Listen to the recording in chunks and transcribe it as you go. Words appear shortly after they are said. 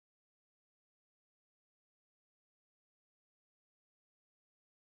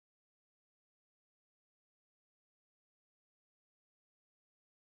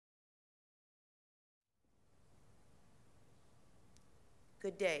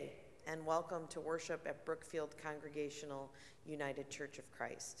Good day, and welcome to worship at Brookfield Congregational United Church of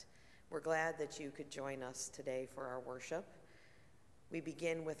Christ. We're glad that you could join us today for our worship. We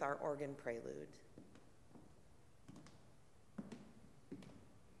begin with our organ prelude.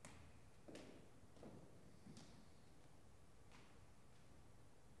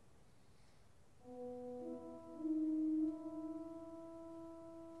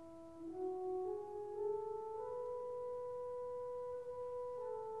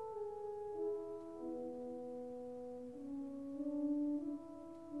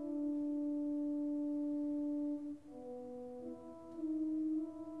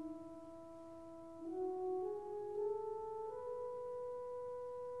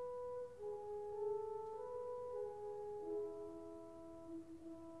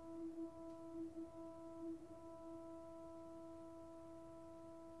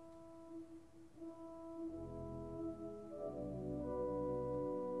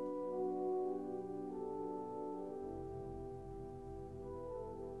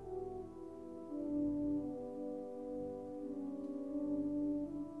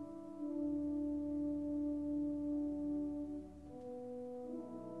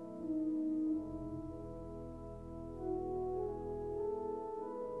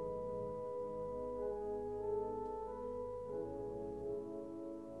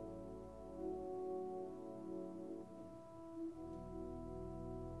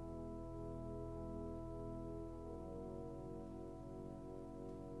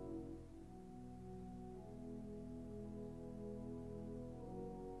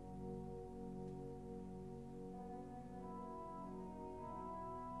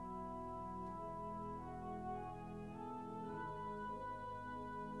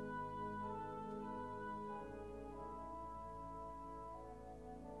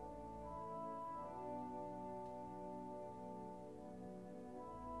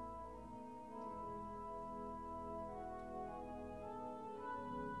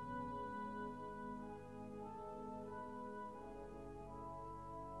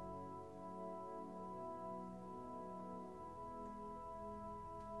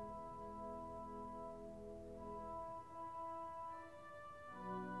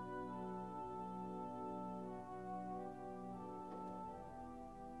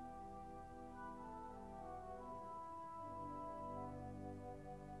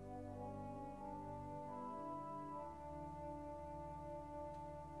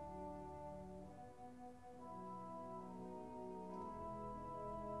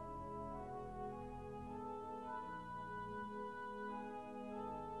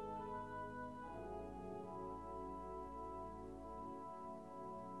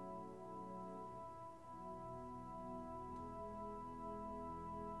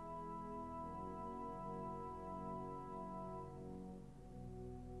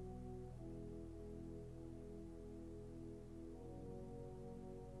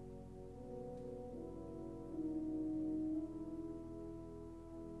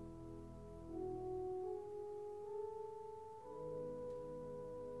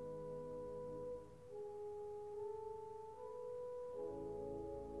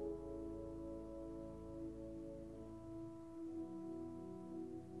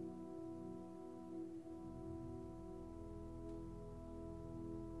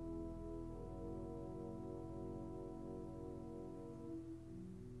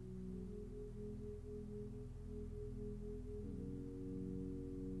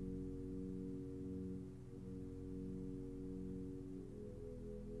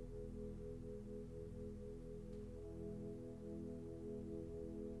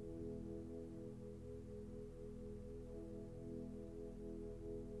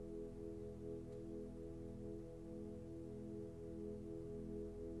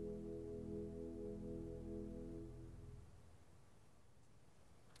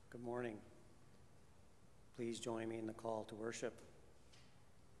 Good morning. Please join me in the call to worship.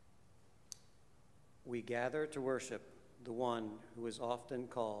 We gather to worship the one who is often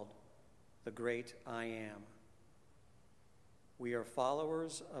called the great I Am. We are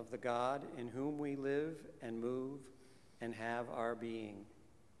followers of the God in whom we live and move and have our being.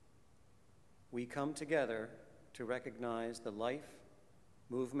 We come together to recognize the life,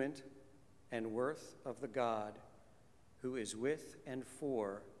 movement, and worth of the God who is with and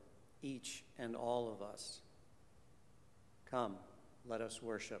for each and all of us. Come, let us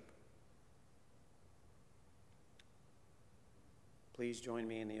worship. Please join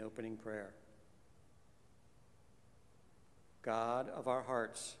me in the opening prayer. God of our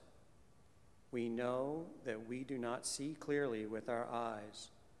hearts, we know that we do not see clearly with our eyes,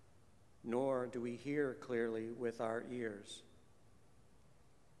 nor do we hear clearly with our ears.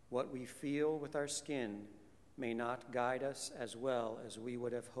 what we feel with our skin may not guide us as well as we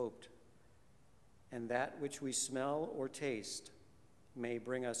would have hoped, and that which we smell or taste may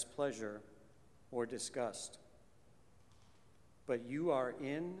bring us pleasure or disgust. But you are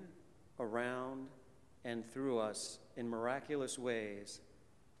in, around, and through us in miraculous ways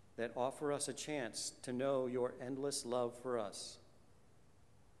that offer us a chance to know your endless love for us.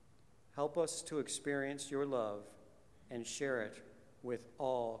 Help us to experience your love and share it with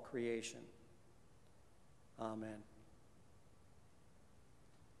all creation. Amen.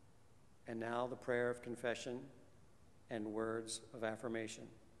 And now the prayer of confession and words of affirmation.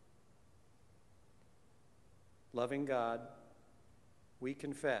 Loving God, we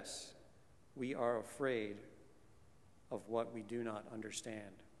confess we are afraid of what we do not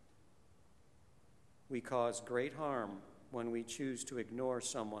understand. We cause great harm when we choose to ignore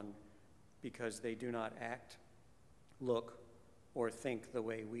someone because they do not act, look, or think the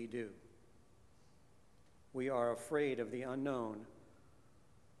way we do. We are afraid of the unknown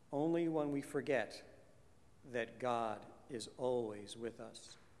only when we forget that God is always with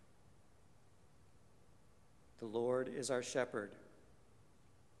us. The Lord is our shepherd.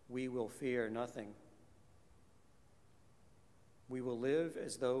 We will fear nothing. We will live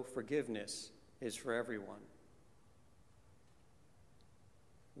as though forgiveness is for everyone.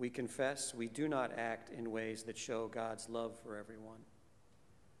 We confess we do not act in ways that show God's love for everyone.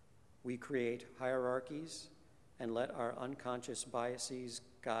 We create hierarchies and let our unconscious biases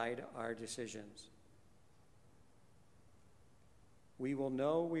guide our decisions. We will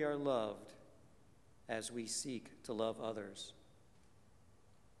know we are loved as we seek to love others.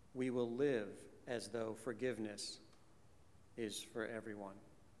 We will live as though forgiveness is for everyone.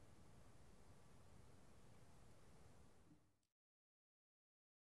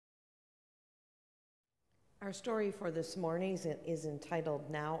 Our story for this morning is entitled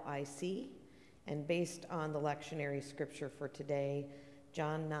Now I See, and based on the lectionary scripture for today,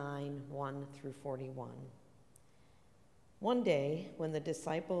 John 9, 1 through 41. One day, when the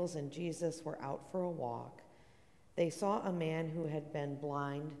disciples and Jesus were out for a walk, they saw a man who had been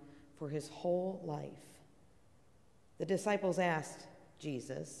blind for his whole life. The disciples asked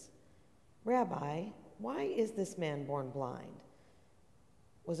Jesus, "Rabbi, why is this man born blind?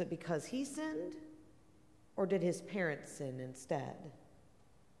 Was it because he sinned, or did his parents sin instead?"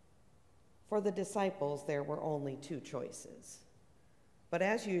 For the disciples, there were only two choices. But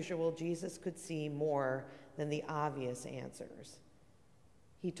as usual, Jesus could see more than the obvious answers.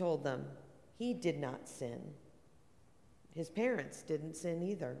 He told them he did not sin. His parents didn't sin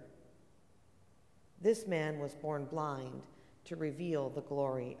either. This man was born blind to reveal the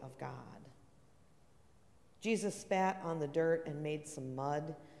glory of God. Jesus spat on the dirt and made some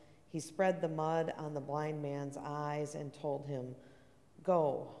mud. He spread the mud on the blind man's eyes and told him,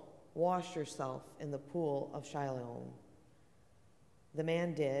 "Go, wash yourself in the pool of Siloam." The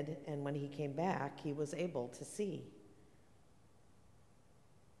man did, and when he came back, he was able to see.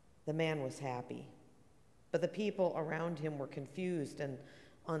 The man was happy, but the people around him were confused and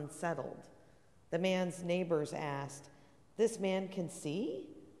unsettled. The man's neighbors asked, "This man can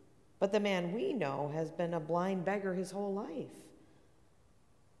see? But the man we know has been a blind beggar his whole life."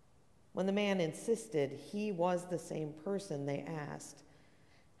 When the man insisted he was the same person, they asked,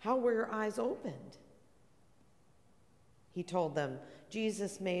 "How were your eyes opened?" He told them,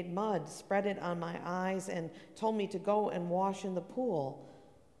 "Jesus made mud, spread it on my eyes, and told me to go and wash in the pool.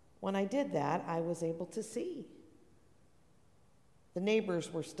 When I did that, I was able to see." The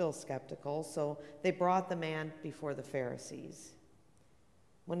neighbors were still skeptical, so they brought the man before the Pharisees.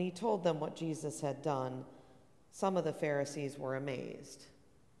 When he told them what Jesus had done, some of the Pharisees were amazed.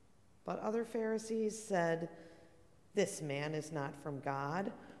 But other Pharisees said, "This man is not from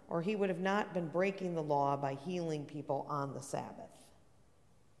God, or he would have not been breaking the law by healing people on the Sabbath."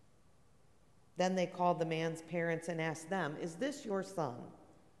 Then they called the man's parents and asked them, "Is this your son?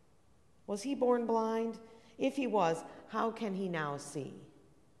 Was he born blind? If he was, how can he now see?"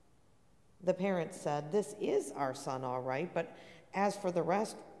 The parents said, "This is our son, all right, but as for the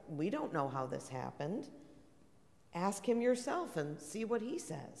rest, we don't know how this happened. Ask him yourself and see what he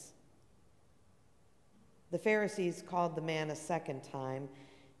says." The Pharisees called the man a second time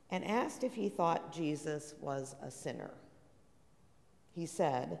and asked if he thought Jesus was a sinner. He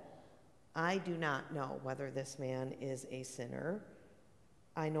said, "I do not know whether this man is a sinner.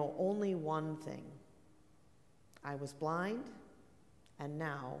 I know only one thing. I was blind, and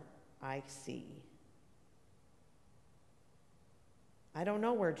now I see." I don't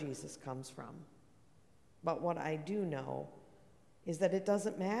know where Jesus comes from, but what I do know is that it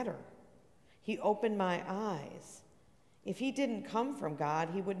doesn't matter. He opened my eyes. If he didn't come from God,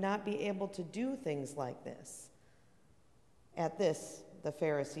 he would not be able to do things like this. At this, the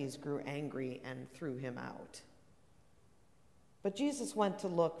Pharisees grew angry and threw him out. But Jesus went to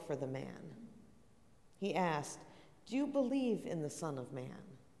look for the man. He asked, "Do you believe in the Son of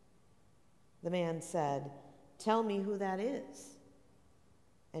Man?" The man said, "Tell me who that is."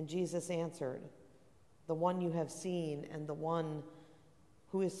 And Jesus answered, "The one you have seen and the one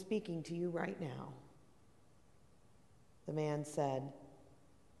who is speaking to you right now." The man said,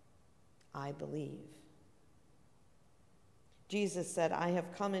 "I believe." Jesus said, "I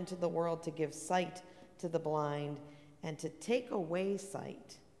have come into the world to give sight to the blind and to take away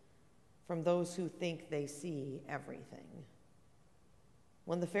sight from those who think they see everything."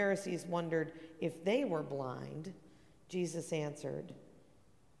 When the Pharisees wondered if they were blind, Jesus answered,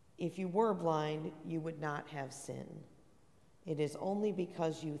 "If you were blind, you would not have sin. It is only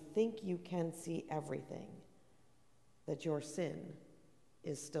because you think you can see everything that your sin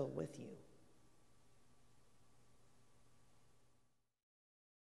is still with you."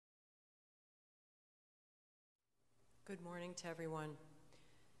 Good morning to everyone.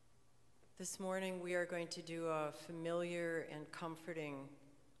 This morning we are going to do a familiar and comforting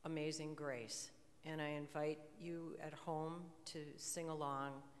Amazing Grace, and I invite you at home to sing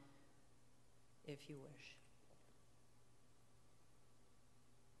along if you wish.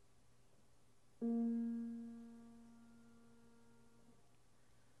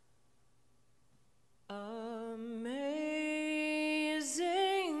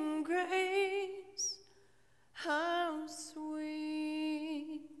 Amazing grace, how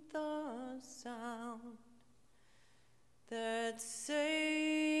sweet the sound that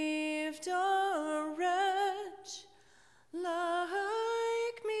saved a wretch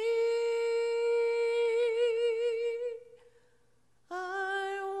like me.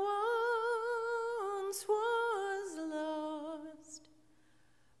 I once was lost,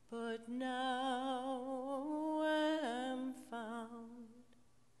 but now am found,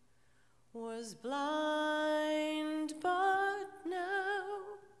 was blind, but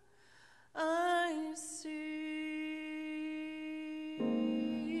now I see.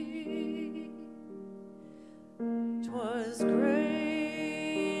 'Twas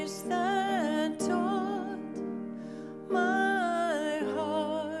grace that taught my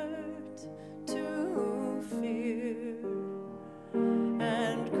heart to fear,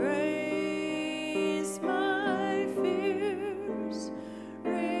 and grace my fears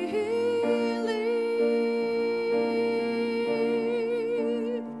relieved.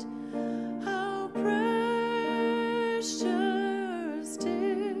 How precious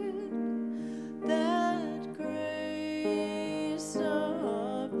did that grace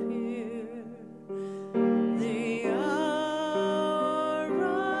appear, the hour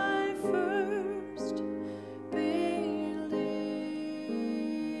I first believed.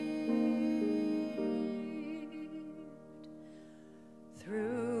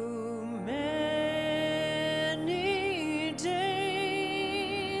 Through many dangers,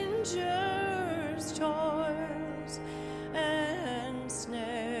 toils, and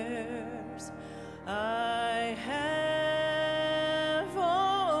snares, I have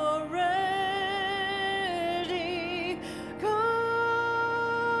already come.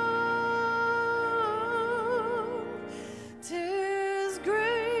 'Tis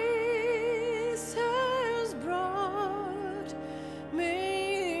grace has brought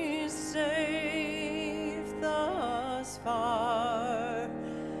me safe thus far,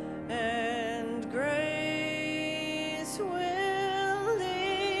 and grace will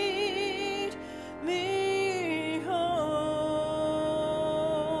lead me home.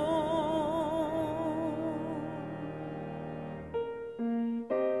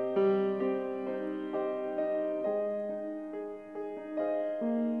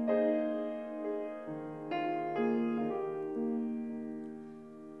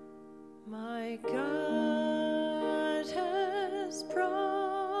 My God has promised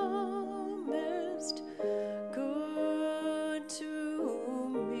good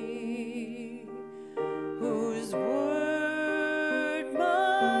to me, whose word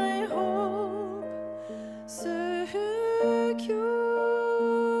my hope secures.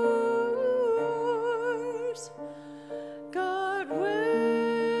 God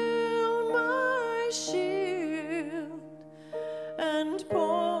will my shield and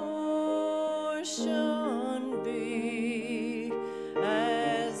portion be,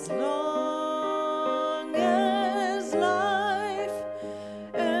 as long as life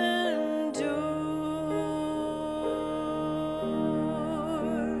endures.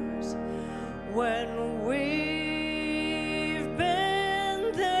 When we've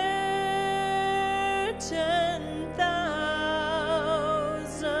been there 10,000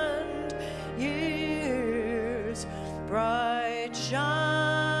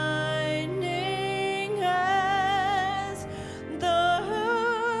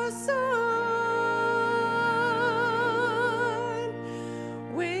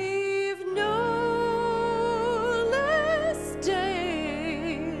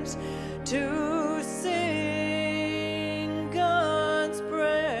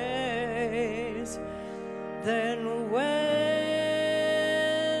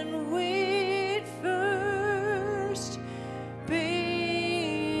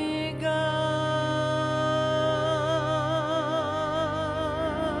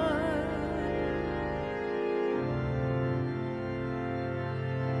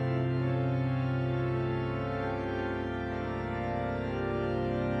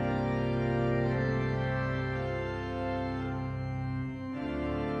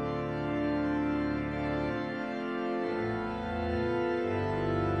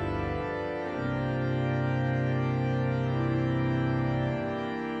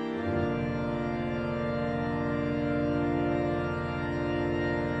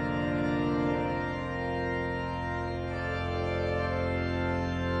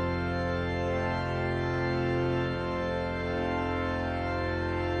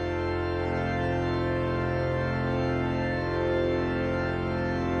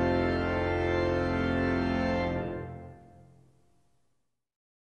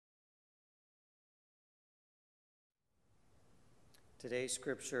 Today's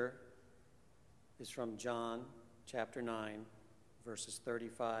scripture is from John chapter 9, verses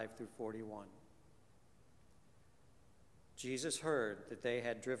 35 through 41. Jesus heard that they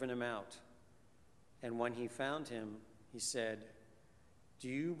had driven him out, and when he found him, he said, "Do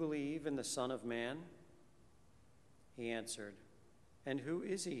you believe in the Son of Man?" He answered, "And who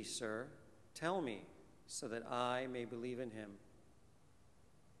is he, sir? Tell me, so that I may believe in him."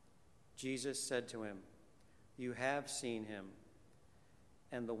 Jesus said to him, "You have seen him,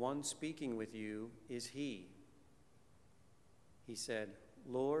 and the one speaking with you is he." He said,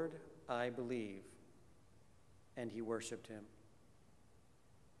 "Lord, I believe," and he worshiped him.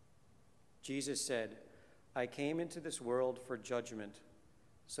 Jesus said, "I came into this world for judgment,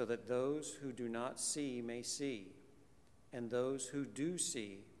 so that those who do not see may see, and those who do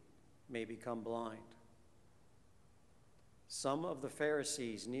see may become blind." Some of the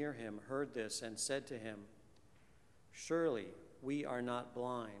Pharisees near him heard this and said to him, "Surely we are not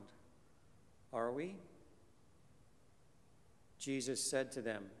blind, are we?" Jesus said to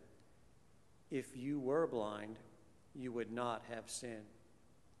them, "If you were blind, you would not have sin.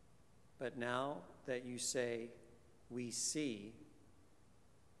 But now that you say, 'We see,'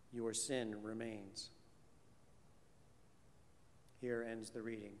 your sin remains." Here ends the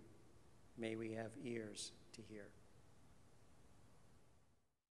reading. May we have ears to hear.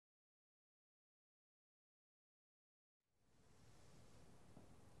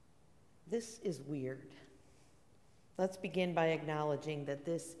 This is weird. Let's begin by acknowledging that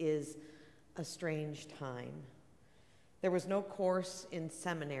this is a strange time. There was no course in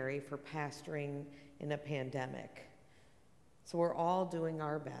seminary for pastoring in a pandemic, so we're all doing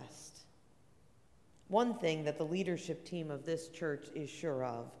our best. One thing that the leadership team of this church is sure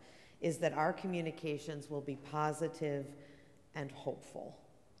of is that our communications will be positive and hopeful.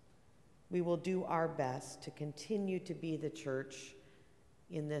 We will do our best to continue to be the church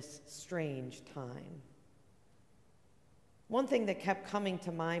in this strange time. One thing that kept coming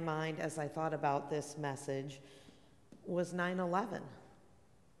to my mind as I thought about this message was 9/11.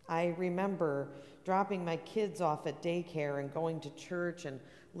 I remember dropping my kids off at daycare and going to church and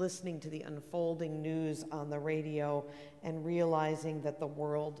listening to the unfolding news on the radio and realizing that the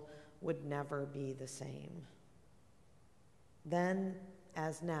world would never be the same. Then,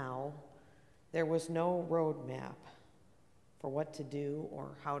 as now, there was no roadmap for what to do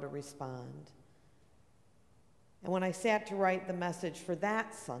or how to respond. And when I sat to write the message for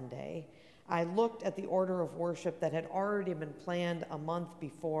that Sunday, I looked at the order of worship that had already been planned a month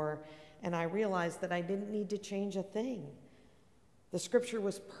before, and I realized that I didn't need to change a thing. The scripture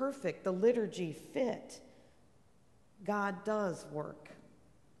was perfect, the liturgy fit. God does work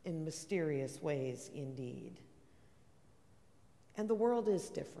in mysterious ways indeed. And the world is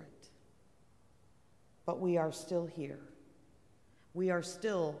different, but we are still here. We are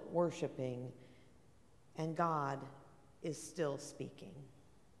still worshiping, and God is still speaking.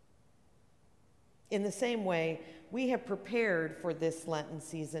 In the same way, we have prepared for this Lenten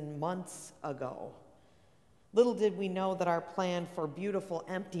season months ago. Little did we know that our plan for beautiful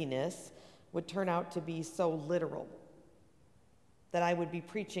emptiness would turn out to be so literal, that I would be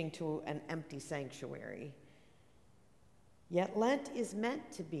preaching to an empty sanctuary. Yet Lent is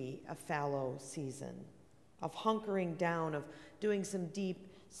meant to be a fallow season of hunkering down, of doing some deep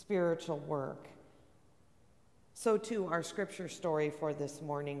spiritual work. So too, our scripture story for this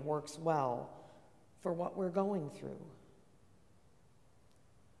morning works well for what we're going through.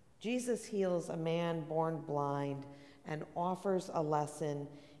 Jesus heals a man born blind and offers a lesson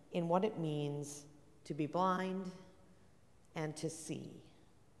in what it means to be blind and to see.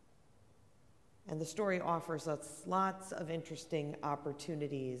 And the story offers us lots of interesting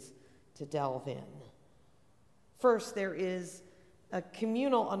opportunities to delve in. First, there is a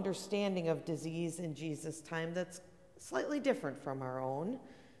communal understanding of disease in Jesus' time that's slightly different from our own.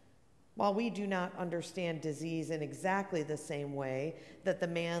 While we do not understand disease in exactly the same way that the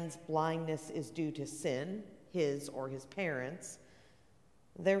man's blindness is due to sin, his or his parents,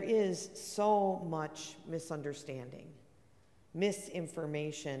 there is so much misunderstanding,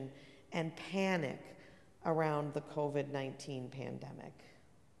 misinformation, and panic around the COVID-19 pandemic.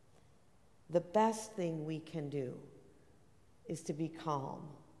 The best thing we can do is to be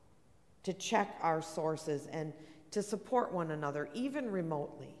calm, to check our sources, and to support one another, even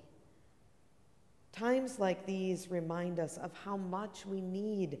remotely. Times like these remind us of how much we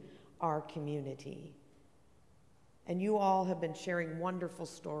need our community. And you all have been sharing wonderful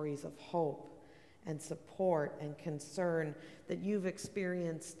stories of hope and support and concern that you've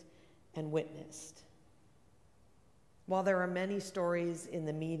experienced and witnessed. While there are many stories in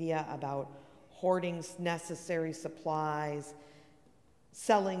the media about hoarding necessary supplies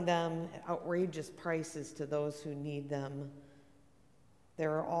selling them at outrageous prices to those who need them.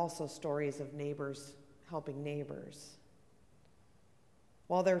 There are also stories of neighbors helping neighbors.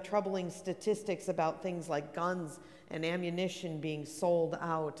 While there are troubling statistics about things like guns and ammunition being sold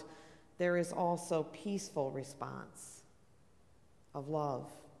out, there is also peaceful response of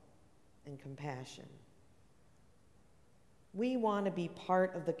love and compassion. We want to be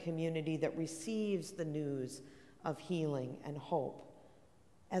part of the community that receives the news of healing and hope,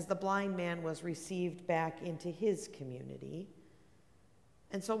 as the blind man was received back into his community.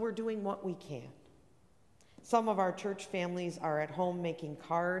 And so we're doing what we can. Some of our church families are at home making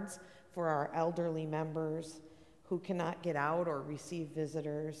cards for our elderly members who cannot get out or receive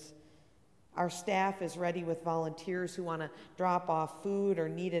visitors. Our staff is ready with volunteers who want to drop off food or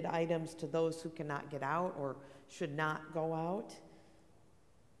needed items to those who cannot get out or should not go out.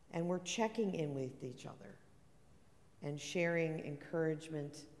 And we're checking in with each other and sharing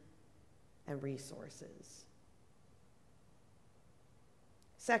encouragement and resources.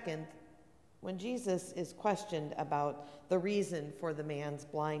 Second, when Jesus is questioned about the reason for the man's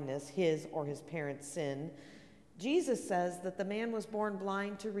blindness, his or his parents' sin, Jesus says that the man was born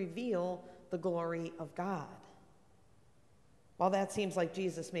blind to reveal the glory of God. While that seems like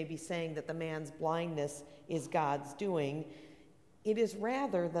Jesus may be saying that the man's blindness is God's doing, it is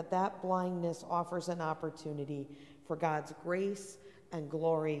rather that that blindness offers an opportunity for God's grace and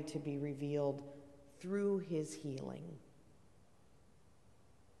glory to be revealed through his healing.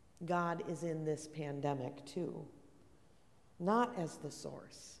 God is in this pandemic too, not as the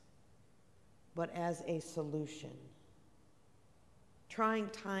source, but as a solution. Trying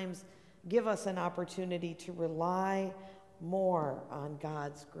times give us an opportunity to rely more on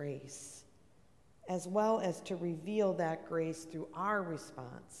God's grace, as well as to reveal that grace through our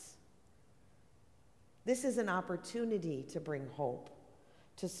response. This is an opportunity to bring hope,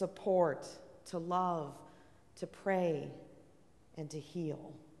 to support, to love, to pray, and to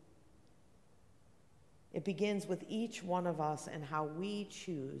heal. It begins with each one of us and how we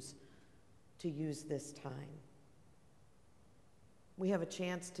choose to use this time. We have a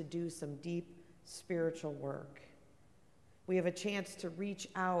chance to do some deep spiritual work. We have a chance to reach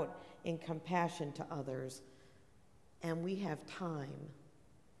out in compassion to others, and we have time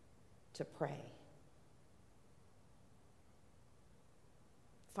to pray.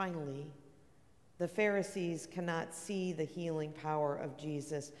 Finally, the Pharisees cannot see the healing power of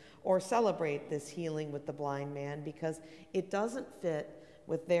Jesus or celebrate this healing with the blind man because it doesn't fit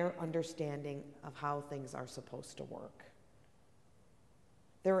with their understanding of how things are supposed to work.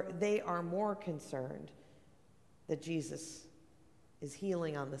 They are more concerned that Jesus is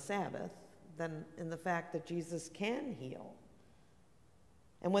healing on the Sabbath than in the fact that Jesus can heal.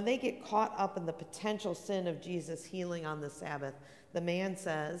 And when they get caught up in the potential sin of Jesus healing on the Sabbath, the man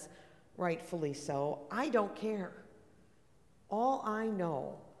says, rightfully so, I don't care. All I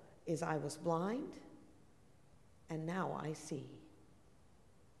know is I was blind, and now I see.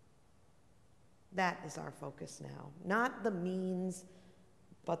 That is our focus now. Not the means,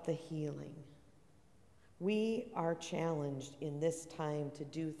 but the healing. We are challenged in this time to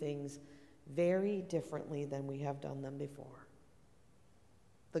do things very differently than we have done them before.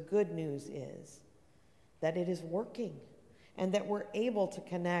 The good news is that it is working and that we're able to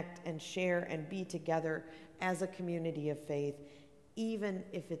connect and share and be together as a community of faith, even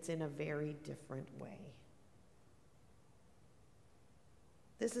if it's in a very different way.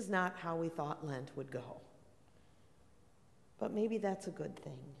 This is not how we thought Lent would go, but maybe that's a good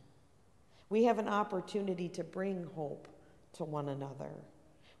thing. We have an opportunity to bring hope to one another.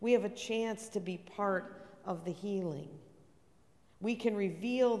 We have a chance to be part of the healing. We can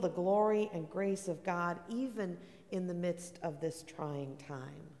reveal the glory and grace of God even in the midst of this trying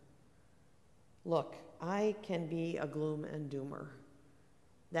time. Look, I can be a gloom and doomer.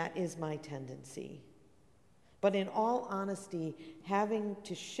 That is my tendency. But in all honesty, having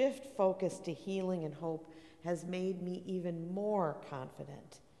to shift focus to healing and hope has made me even more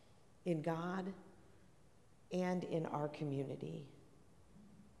confident in God and in our community.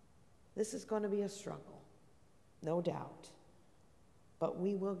 This is going to be a struggle, no doubt, but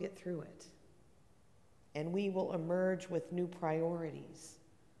we will get through it. And we will emerge with new priorities,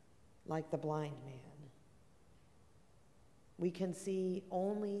 like the blind man. We can see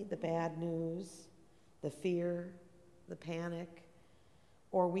only the bad news, the fear, the panic,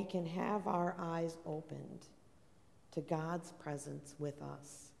 or we can have our eyes opened to God's presence with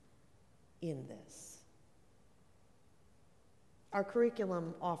us in this. Our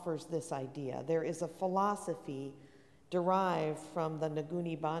curriculum offers this idea. There is a philosophy derived from the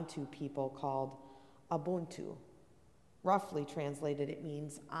Nguni Bantu people called Ubuntu. Roughly translated, it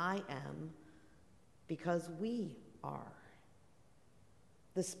means I am because we are.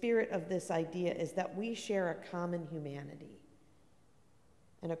 The spirit of this idea is that we share a common humanity.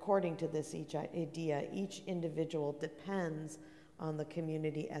 And according to this idea, each individual depends on the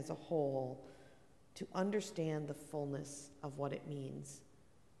community as a whole to understand the fullness of what it means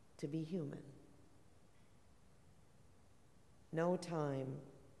to be human. No time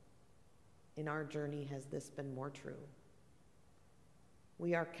in our journey has this been more true.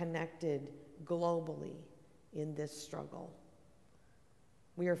 We are connected globally in this struggle.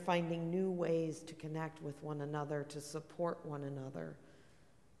 We are finding new ways to connect with one another, to support one another,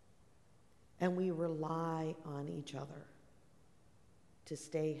 and we rely on each other to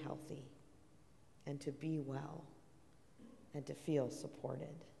stay healthy and to be well and to feel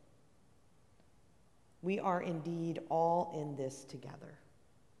supported. We are indeed all in this together.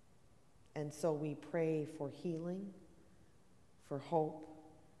 And so we pray for healing, for hope,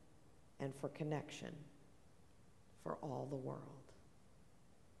 and for connection for all the world.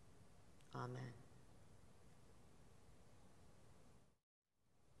 Amen.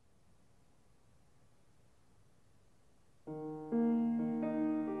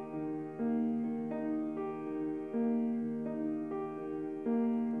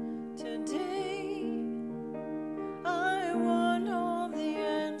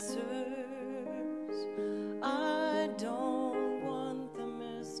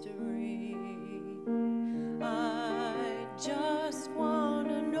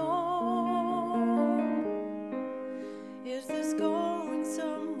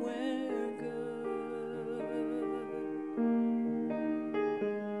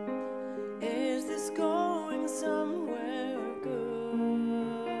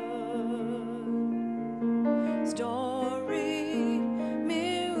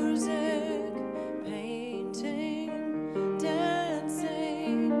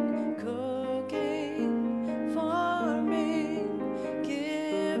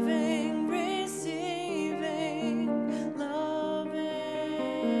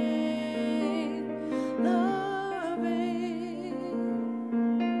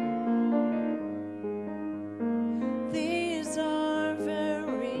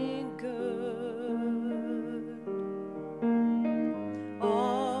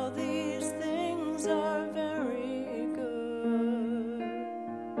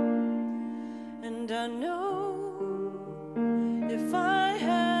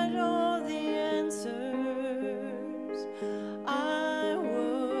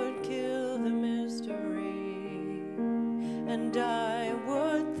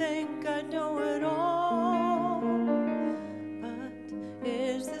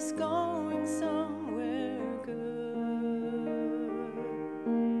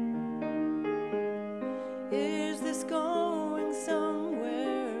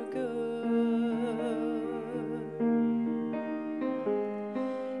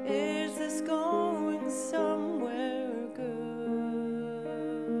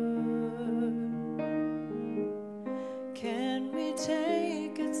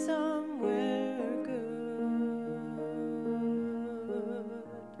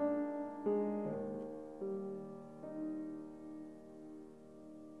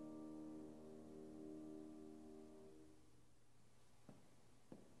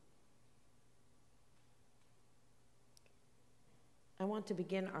 I want to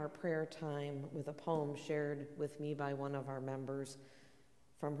begin our prayer time with a poem shared with me by one of our members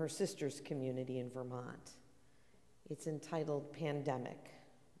from her sister's community in Vermont. It's entitled Pandemic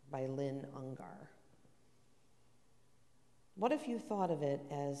by Lynn Ungar. What if you thought of it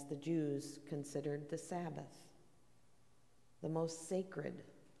as the Jews considered the Sabbath, the most sacred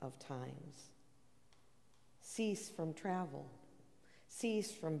of times? Cease from travel,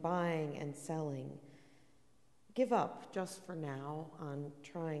 cease from buying and selling. Give up, just for now, on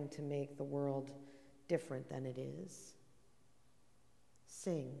trying to make the world different than it is.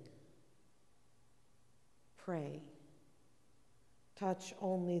 Sing. Pray. Touch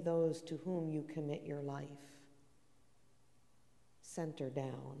only those to whom you commit your life. Center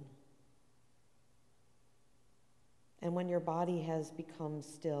down. And when your body has become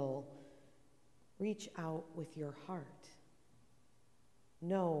still, reach out with your heart.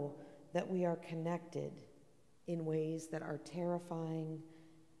 Know that we are connected in ways that are terrifying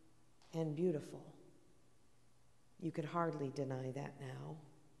and beautiful. You could hardly deny that now.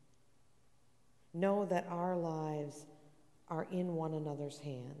 Know that our lives are in one another's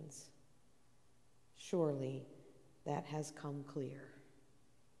hands. Surely that has come clear.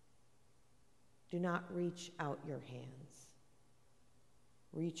 Do not reach out your hands.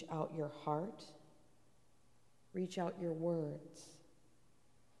 Reach out your heart Reach out your words.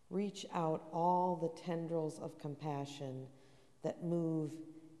 Reach out all the tendrils of compassion that move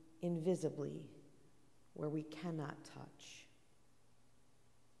invisibly where we cannot touch.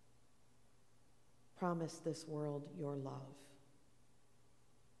 Promise this world your love,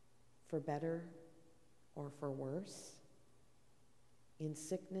 for better or for worse, in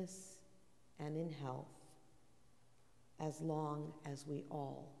sickness and in health, as long as we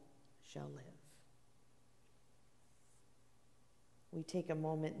all shall live. We take a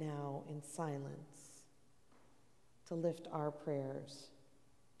moment now in silence to lift our prayers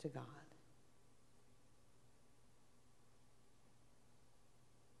to God.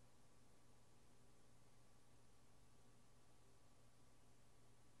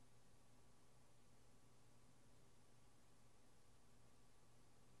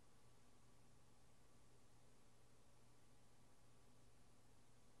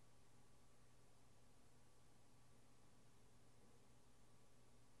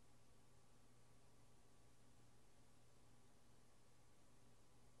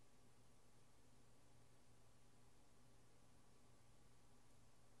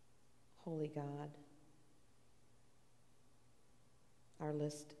 Holy God, our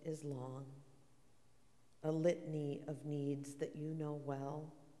list is long, a litany of needs that you know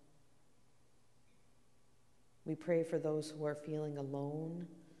well. We pray for those who are feeling alone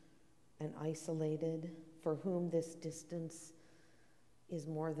and isolated, for whom this distance is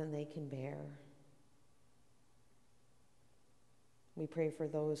more than they can bear. We pray for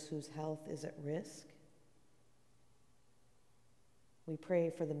those whose health is at risk. We pray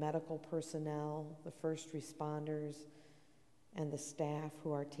for the medical personnel, the first responders, and the staff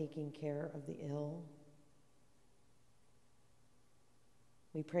who are taking care of the ill.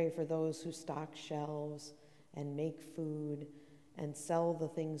 We pray for those who stock shelves and make food and sell the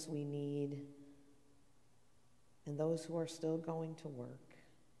things we need, and those who are still going to work.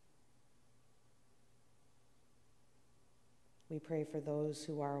 We pray for those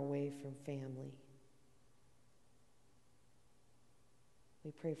who are away from family. We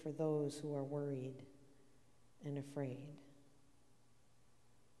pray for those who are worried and afraid.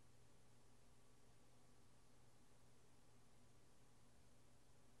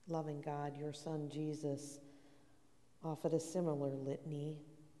 Loving God, your Son Jesus offered a similar litany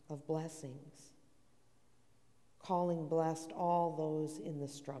of blessings, calling blessed all those in the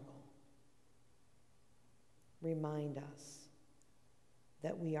struggle. Remind us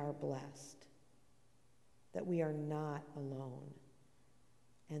that we are blessed, that we are not alone,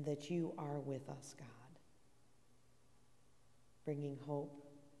 and that you are with us, God, bringing hope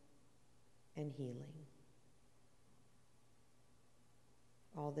and healing.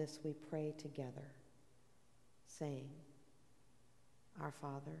 All this we pray together, saying, Our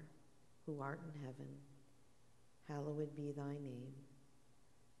Father, who art in heaven, hallowed be thy name.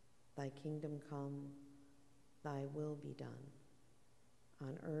 Thy kingdom come, thy will be done,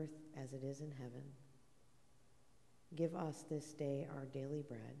 on earth as it is in heaven. Give us this day our daily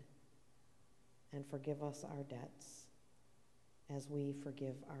bread, and forgive us our debts, as we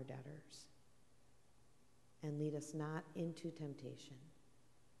forgive our debtors. And lead us not into temptation,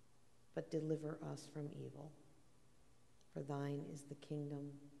 but deliver us from evil. For thine is the kingdom,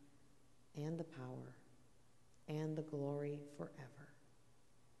 and the power, and the glory forever.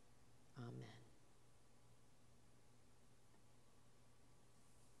 Amen.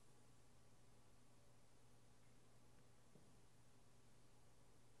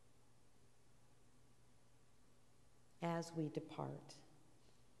 As we depart,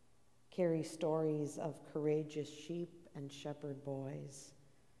 carry stories of courageous sheep and shepherd boys,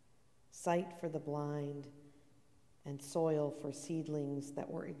 sight for the blind, and soil for seedlings that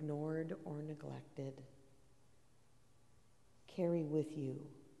were ignored or neglected. Carry with you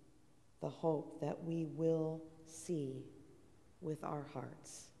the hope that we will see with our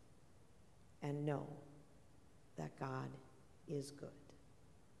hearts and know that God is good.